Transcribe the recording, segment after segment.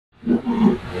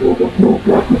What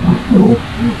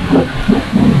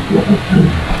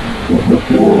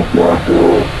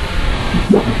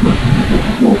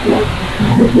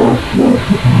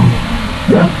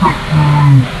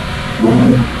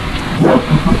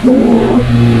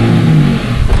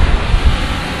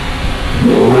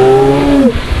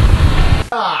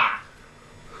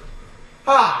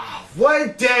a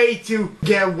day to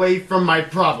get away from my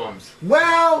problems.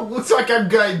 Well, looks like I'm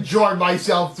gonna enjoy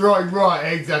myself throwing raw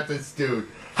eggs at this dude.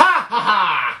 Ha ha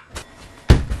ha!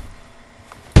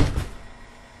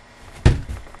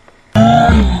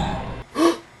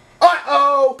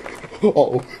 Uh-oh!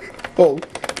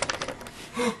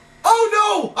 Oh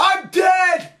no! I'm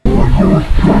dead!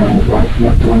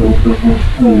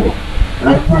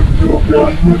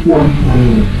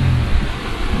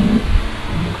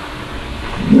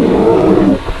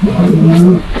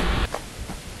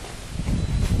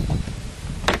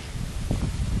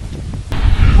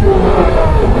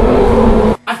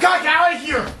 I've got to get out of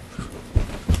here!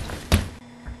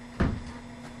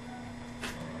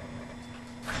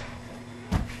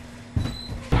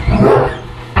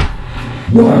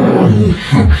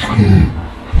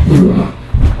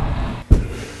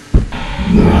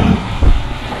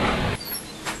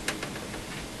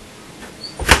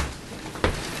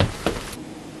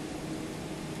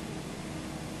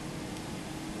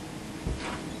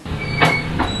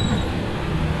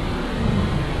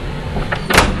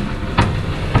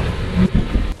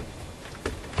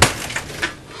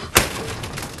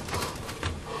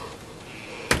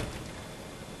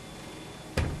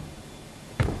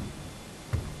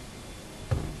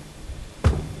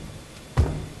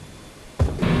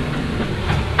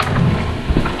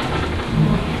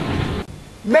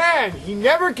 Man, he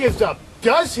never gives up,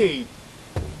 does he?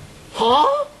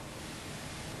 Huh?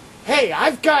 Hey,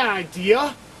 I've got an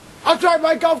idea. I'll drive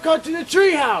my golf cart to the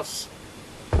treehouse.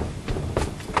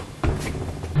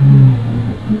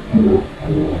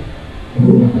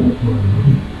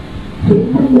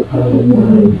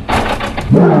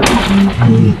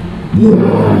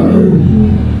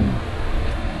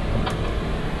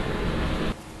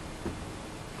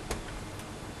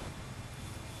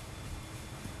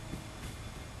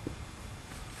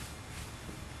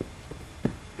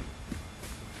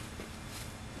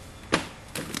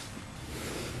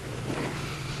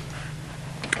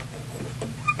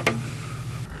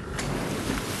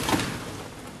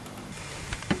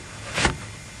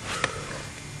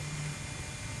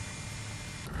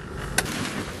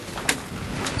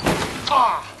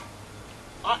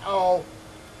 Uh-oh.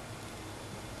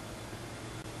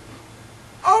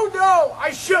 Oh no! I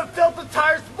should have filled the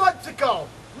tires months ago!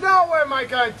 Now what am I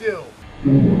gonna do?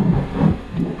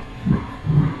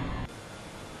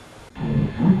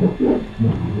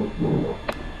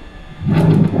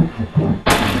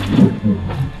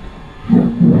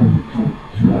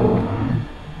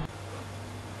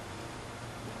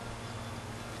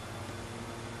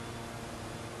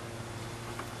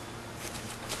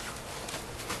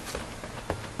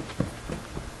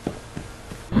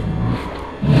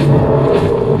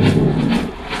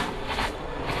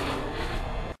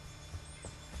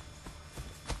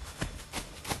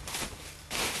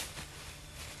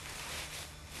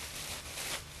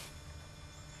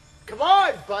 Come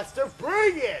on, Buster,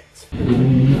 bring it!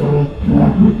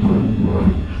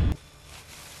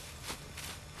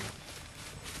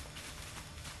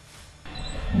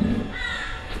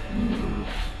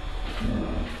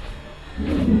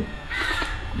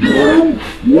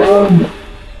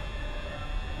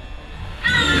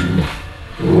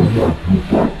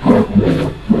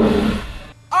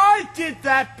 I did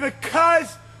that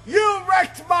because you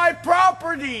wrecked my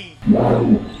property!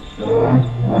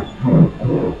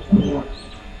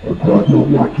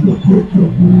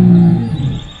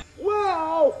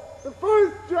 Well, the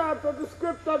first draft of the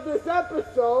script of this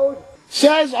episode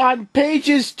says on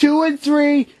pages 2 and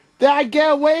 3 that I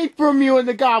get away from you in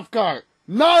the golf cart,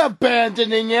 not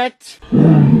abandoning it.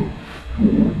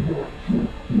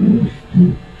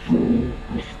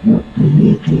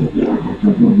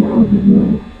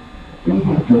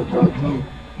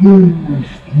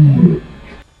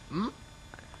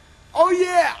 Oh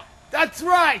yeah, that's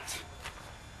right.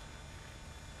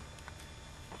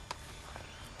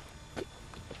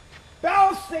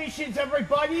 Battle stations,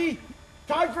 everybody!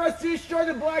 Time for us to destroy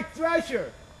the Black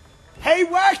Thrasher! Hey,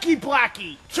 Wacky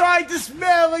Blackie! Try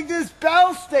dismantling this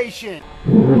battle station!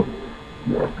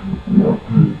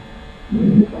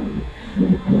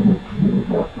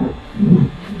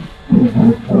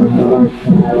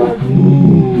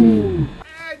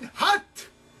 And hut!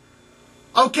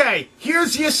 Okay,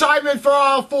 here's the assignment for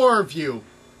all 4 of you.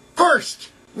 First,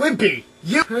 Wimpy,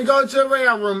 You can go to the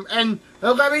radar room and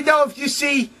let me know if you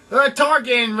see a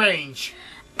target in range.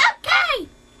 Okay!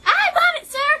 I'm on it,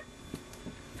 sir!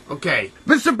 Okay.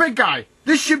 Mr. Big Guy,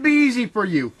 this should be easy for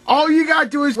you. All you gotta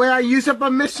do is when I use up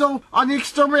a missile on the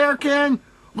exterminator cannon,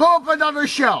 blow up another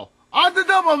shell. On the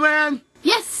double, man!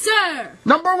 Yes, sir!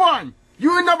 Number 1,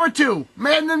 you and number 2,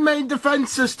 man the main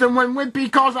defense system when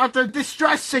Wimpy calls out the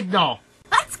distress signal.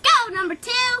 Let's go, number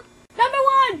 2! Number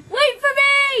 1, wait for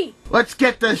me! Let's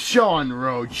get this show on the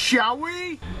road, shall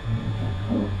we?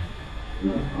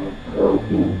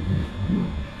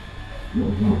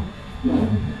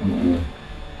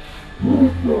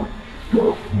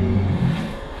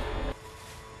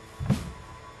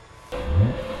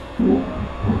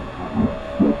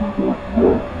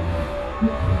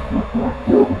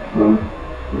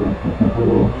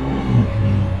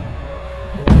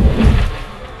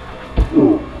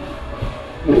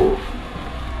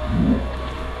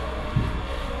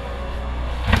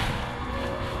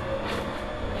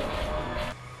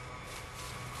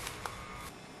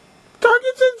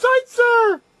 Target's in sight,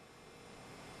 sir!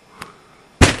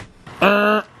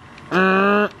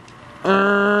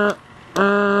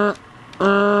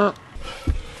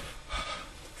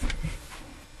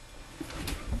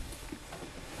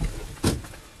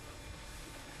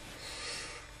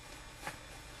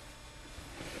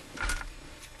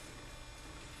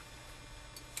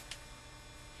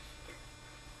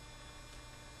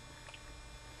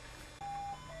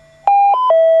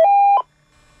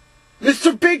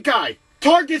 Mr. Big Guy,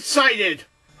 target sighted!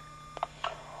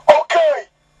 Okay,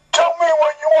 tell me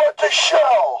when you want the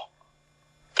shell.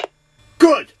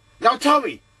 Good! Now tell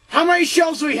me, how many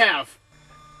shells we have?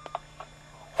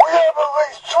 We have at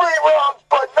least 3 rounds,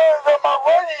 but none of them are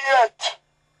ready yet.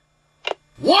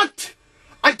 What?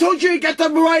 I told you to get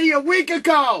them ready a week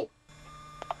ago!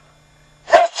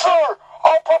 Yes, sir,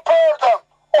 I'll prepare them.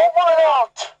 Over and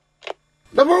out.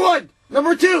 Number 1,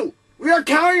 number 2, we are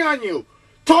counting on you.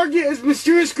 Target is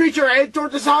mysterious creature headed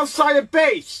toward the south side of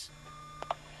base.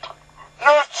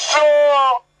 Yes,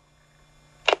 sir.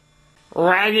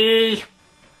 Ready.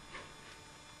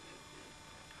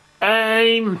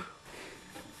 Aim.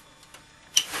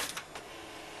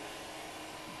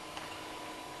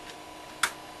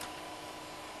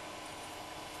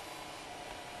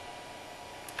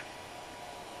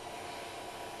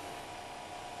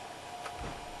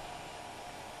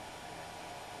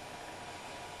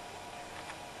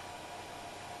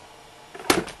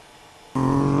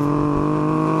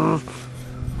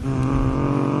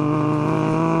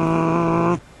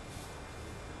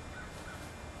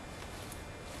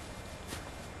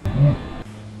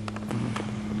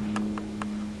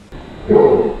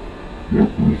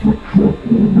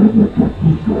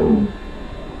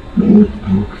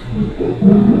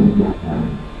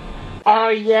 Oh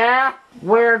yeah?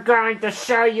 We're going to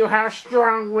show you how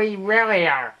strong we really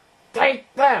are.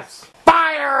 Take this!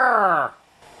 Fire!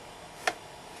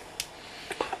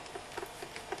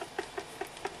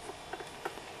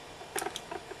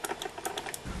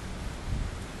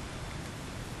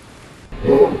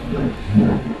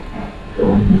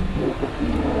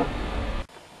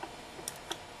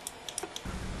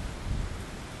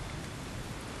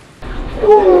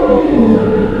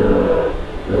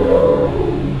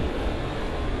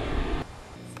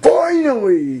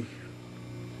 Finally!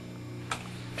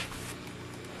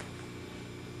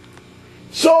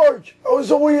 Sarge, I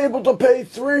was only able to pay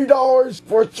 $3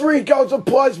 for 3 gallons of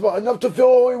plasma, enough to fill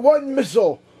only 1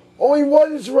 missile. Only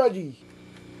 1 is ready.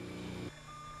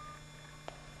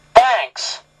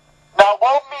 Thanks. Now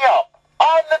load me up.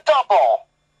 On the double.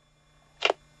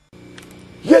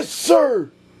 Yes,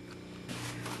 sir!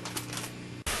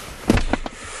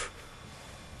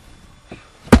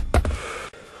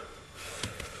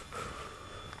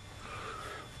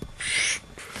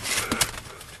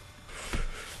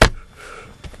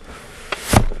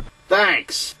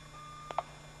 Thanks.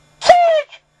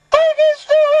 Sarge, Target's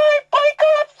still right by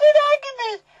constant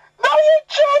agony. Now your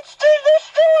chance to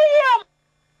destroy him.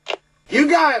 You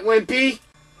got it, Wimpy.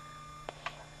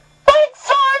 Thanks,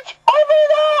 Sarge. Over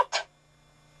and out.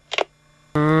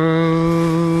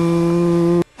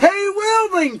 Hey,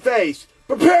 Wielding Face!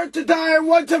 Prepare to die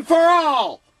once and for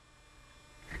all!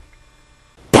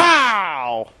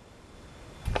 Pow!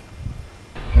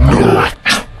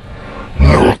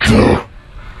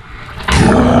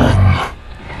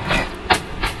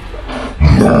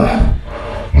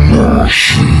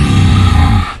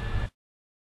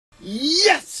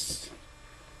 Yes!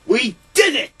 We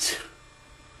did it!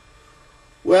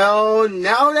 Well,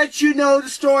 now that you know the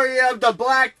story of the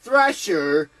Black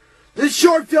Thrasher, this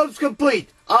short film's complete.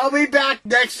 I'll be back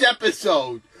next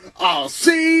episode. I'll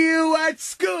see you at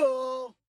school!